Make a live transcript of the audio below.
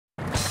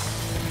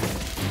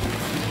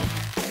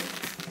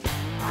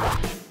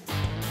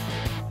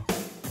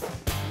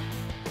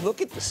Look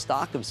at the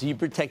stock of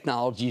Zebra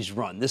Technologies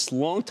run. This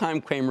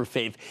longtime Cramer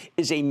fave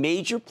is a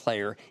major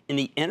player in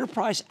the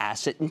enterprise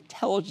asset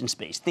intelligence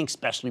space. Think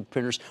specialty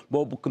printers,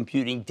 mobile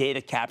computing, data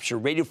capture,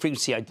 radio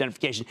frequency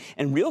identification,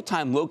 and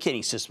real-time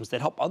locating systems that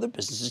help other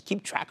businesses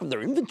keep track of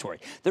their inventory,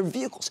 their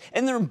vehicles,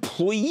 and their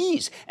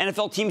employees.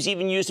 NFL teams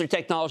even use their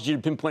technology to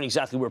pinpoint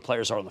exactly where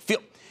players are on the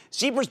field.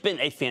 Zebra's been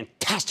a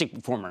fantastic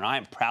performer, and I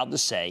am proud to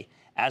say,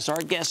 as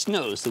our guest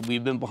knows, that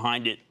we've been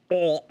behind it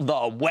all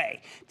the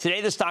way.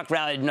 Today, the stock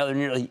rallied another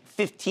nearly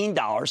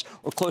 $15,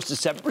 or close to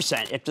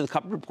 7%, after the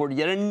company reported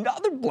yet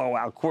another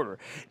blowout quarter.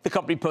 The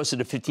company posted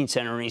a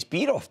 15-cent earnings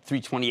beat off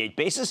 328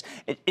 basis.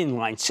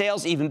 Inline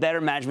sales, even better.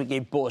 Management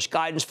gave bullish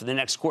guidance for the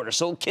next quarter.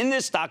 So can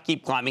this stock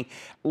keep climbing?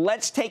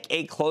 Let's take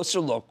a closer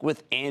look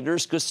with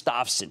Anders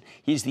Gustafsson.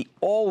 He's the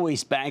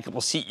always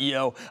bankable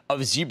CEO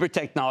of Zebra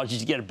Technologies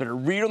to get a better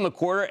read on the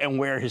quarter and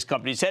where his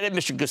company's headed.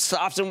 Mr.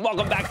 Gustafsson,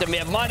 welcome back to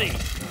Mad Money.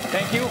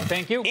 Thank you.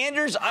 Thank you.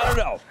 Anders, I don't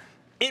know.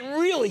 It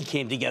really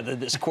came together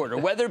this quarter,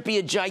 whether it be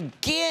a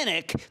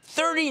gigantic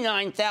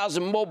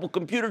 39,000 mobile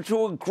computer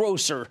to a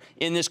grocer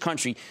in this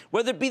country,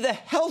 whether it be the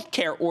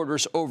healthcare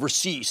orders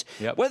overseas,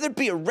 whether it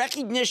be a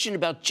recognition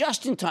about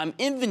just-in-time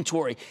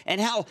inventory and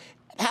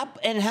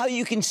how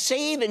you can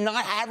save and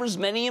not have as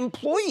many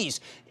employees.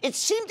 It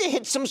seemed to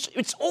hit some.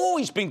 It's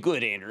always been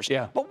good, Anders.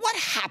 Yeah. But what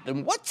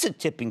happened? What's the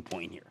tipping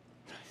point here?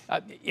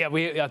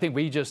 I think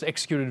we just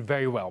executed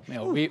very well.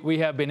 We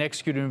have been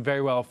executing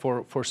very well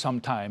for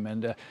some time.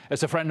 And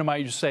as a friend of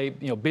mine used to say,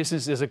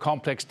 business is a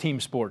complex team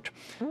sport.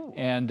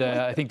 And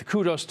I think the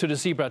kudos to the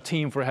Zebra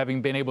team for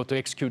having been able to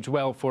execute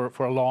well for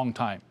a long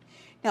time.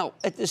 Now,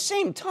 at the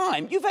same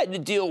time, you've had to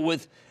deal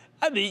with,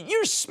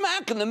 you're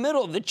smack in the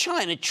middle of the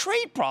China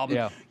trade problem.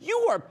 Yeah.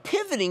 You are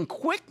pivoting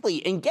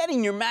quickly and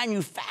getting your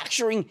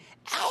manufacturing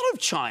out of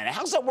China.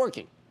 How's that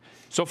working?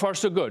 So far,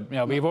 so good.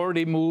 We've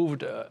already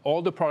moved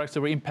all the products that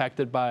were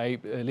impacted by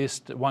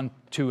list 1,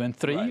 2, and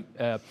 3.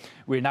 Right.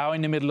 We're now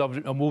in the middle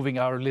of moving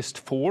our list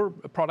 4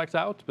 products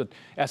out. But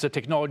as a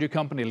technology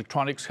company,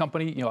 electronics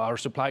company, our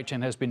supply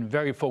chain has been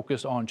very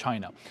focused on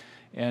China.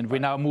 And we're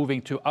now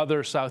moving to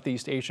other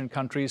Southeast Asian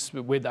countries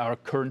with our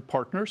current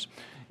partners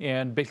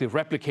and basically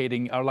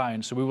replicating our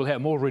lines. So we will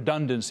have more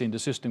redundancy in the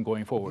system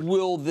going forward.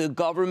 Will the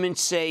government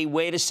say,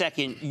 wait a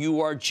second,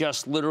 you are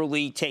just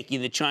literally taking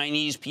the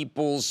Chinese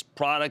people's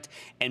product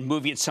and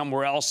moving it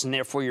somewhere else, and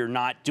therefore you're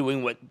not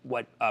doing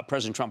what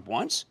President Trump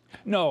wants?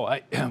 No,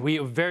 we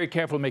are very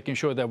careful making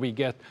sure that we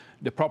get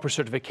the proper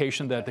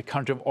certification that the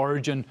country of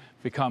origin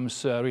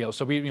becomes real.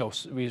 So we're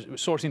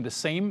sourcing the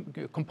same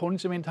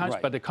components many times,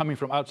 but they're coming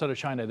from outside of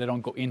China. They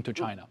don't go into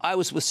China. I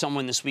was with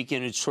someone this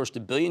weekend who sourced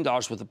 $1 billion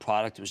worth of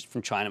product. It was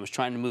from China, was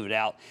trying to move it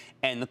out,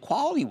 and the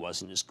quality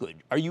wasn't as good.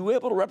 Are you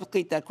able to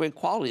replicate that great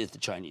quality that the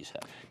Chinese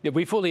have? Yeah,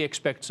 we fully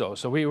expect so.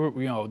 So we were,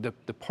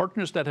 the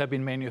partners that have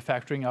been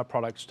manufacturing our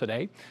products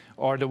today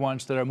are the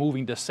ones that are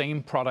moving the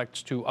same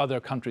products to other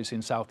countries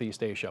in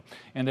Southeast Asia,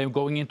 and they're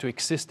going into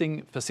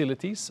existing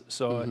facilities.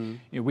 So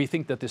we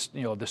think that this,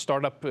 the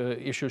startup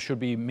issue should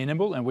be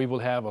minimal, and we will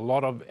have a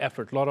lot of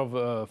effort, a lot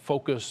of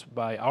focus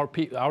by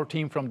our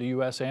team from the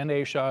U.S. and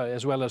Asia,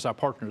 as well as our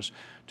partners,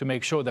 to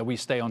make sure that we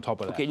stay on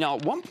top of that. Okay, now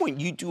at one point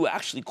you do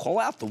actually call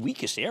out the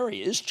weakest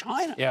area is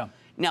China. Yeah.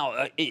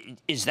 Now,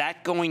 is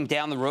that going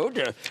down the road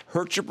to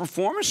hurt your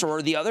performance, or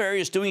are the other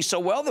areas doing so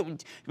well that we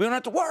don't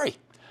have to worry?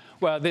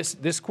 Well,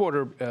 this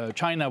quarter,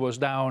 China was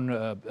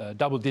down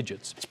double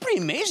digits. It's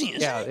pretty amazing,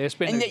 isn't it? It's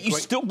been and yet you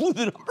still blew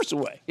the numbers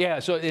away. Yeah,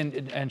 so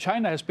and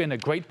China has been a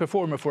great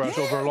performer for us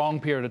over a long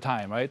period of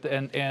time, right?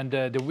 And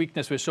the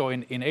weakness we saw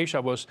in Asia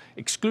was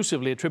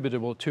exclusively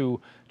attributable to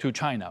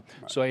China.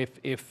 Right. So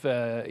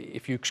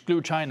if you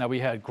exclude China, we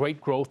had great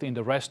growth in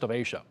the rest of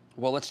Asia.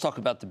 Well, let's talk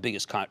about the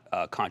biggest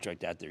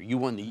contract out there. You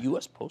won the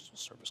U.S. Postal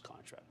Service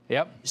contract.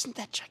 Yep. Isn't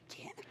that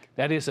gigantic?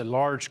 That is a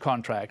large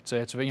contract. So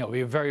it's,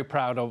 we're very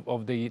proud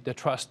of the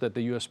trust that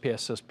the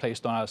USPS has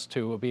placed on us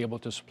to be able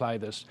to supply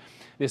this.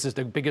 This is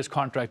the biggest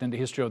contract in the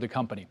history of the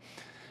company.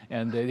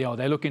 And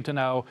they're looking to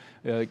now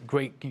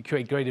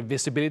create greater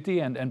visibility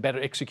and better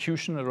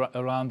execution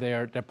around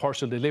their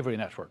parcel delivery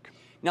network.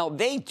 Now,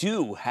 they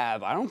do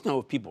have, I don't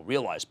know if people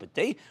realize, but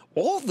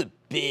all the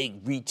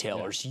big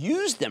retailers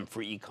use them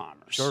for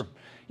e-commerce. Sure.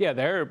 Yeah,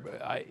 they're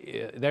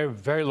a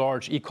very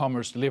large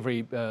e-commerce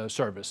delivery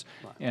service.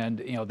 Right. And,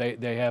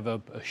 they have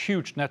a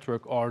huge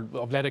network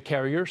of letter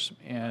carriers.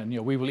 And,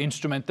 we will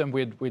instrument them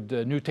with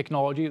new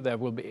technology that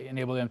will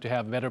enable them to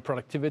have better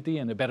productivity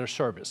and a better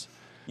service.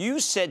 You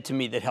said to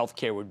me that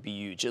healthcare would be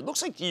huge. It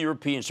looks like the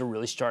Europeans are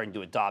really starting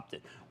to adopt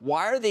it.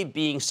 Why are they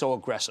being so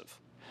aggressive?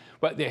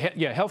 Well,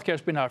 healthcare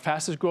has been our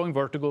fastest growing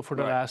vertical for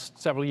the last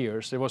several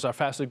years. It was our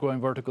fastest growing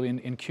vertical in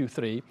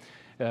Q3.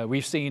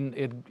 We've seen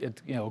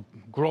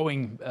it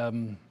growing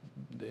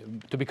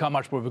to become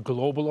much more of a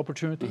global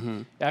opportunity.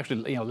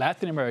 Actually,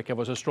 Latin America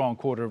was a strong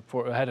quarter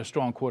had a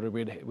strong quarter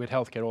with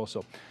healthcare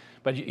also.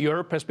 But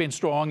Europe has been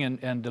strong,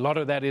 and a lot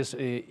of that is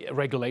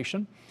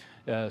regulation.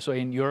 So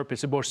in Europe,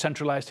 it's a more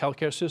centralized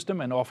healthcare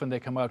system, and often they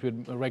come out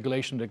with a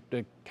regulation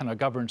that kind of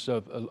governs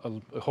a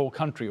whole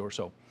country or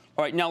so.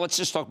 All right, now let's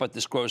just talk about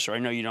this grocer. I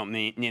know you don't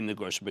name the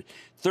grocer, but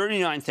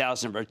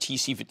 39,000 of our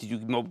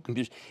TC52 mobile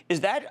computers. Is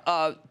that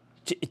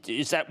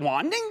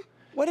wanding?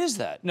 What is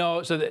that?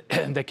 No, so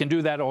they can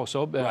do that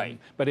also. Right.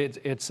 But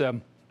it's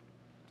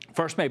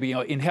first maybe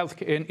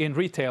in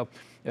retail.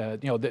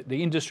 The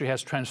industry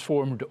has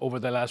transformed over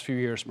the last few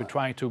years. We're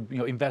trying to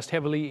invest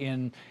heavily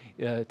in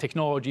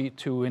technology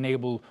to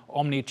enable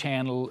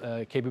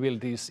omni-channel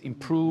capabilities,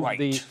 improve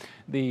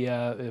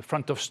the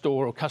front of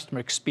store or customer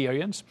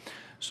experience.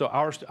 So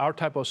our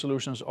type of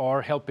solutions are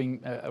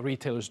helping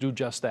retailers do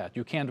just that.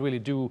 You can't really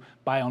do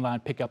buy online,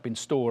 pick up in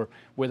store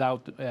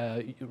without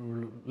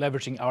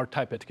leveraging our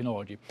type of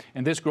technology.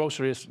 And this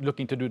grocer is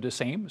looking to do the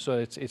same. So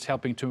it's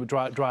helping to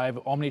drive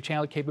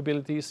omni-channel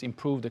capabilities,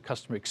 improve the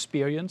customer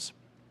experience.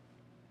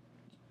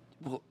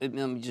 Well,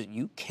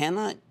 you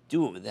cannot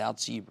do it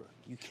without Zebra.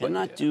 You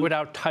cannot do with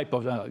our type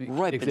of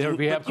right. But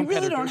you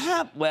really don't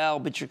have. Well,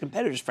 but your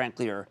competitors,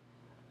 frankly, are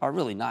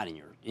really not in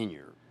your.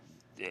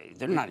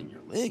 They're not in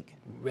your league.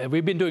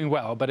 We've been doing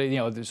well, but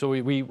so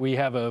we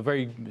have a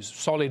very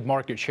solid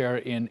market share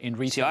in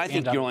retail. See, I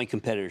think your only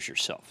competitor is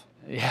yourself.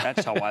 Yeah.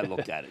 That's how I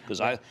look at it, because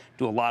I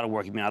do a lot of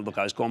work. I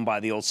was going by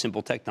the old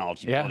Simple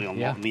Technology building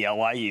on the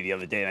LIE the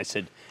other day, and I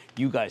said,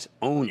 you guys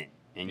own it,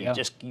 and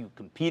you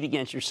compete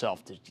against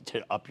yourself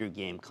to up your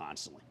game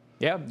constantly.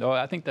 Yeah, no,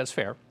 I think that's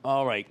fair.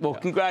 All right. Well,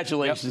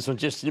 congratulations on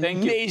just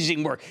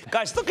amazing work.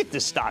 Guys, look at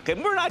this stock,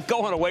 and we're not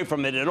going away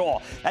from it at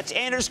all. That's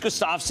Anders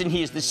Gustafsson.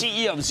 He is the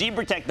CEO of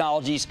Zebra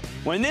Technologies.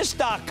 When this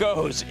stock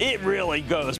goes, it really goes.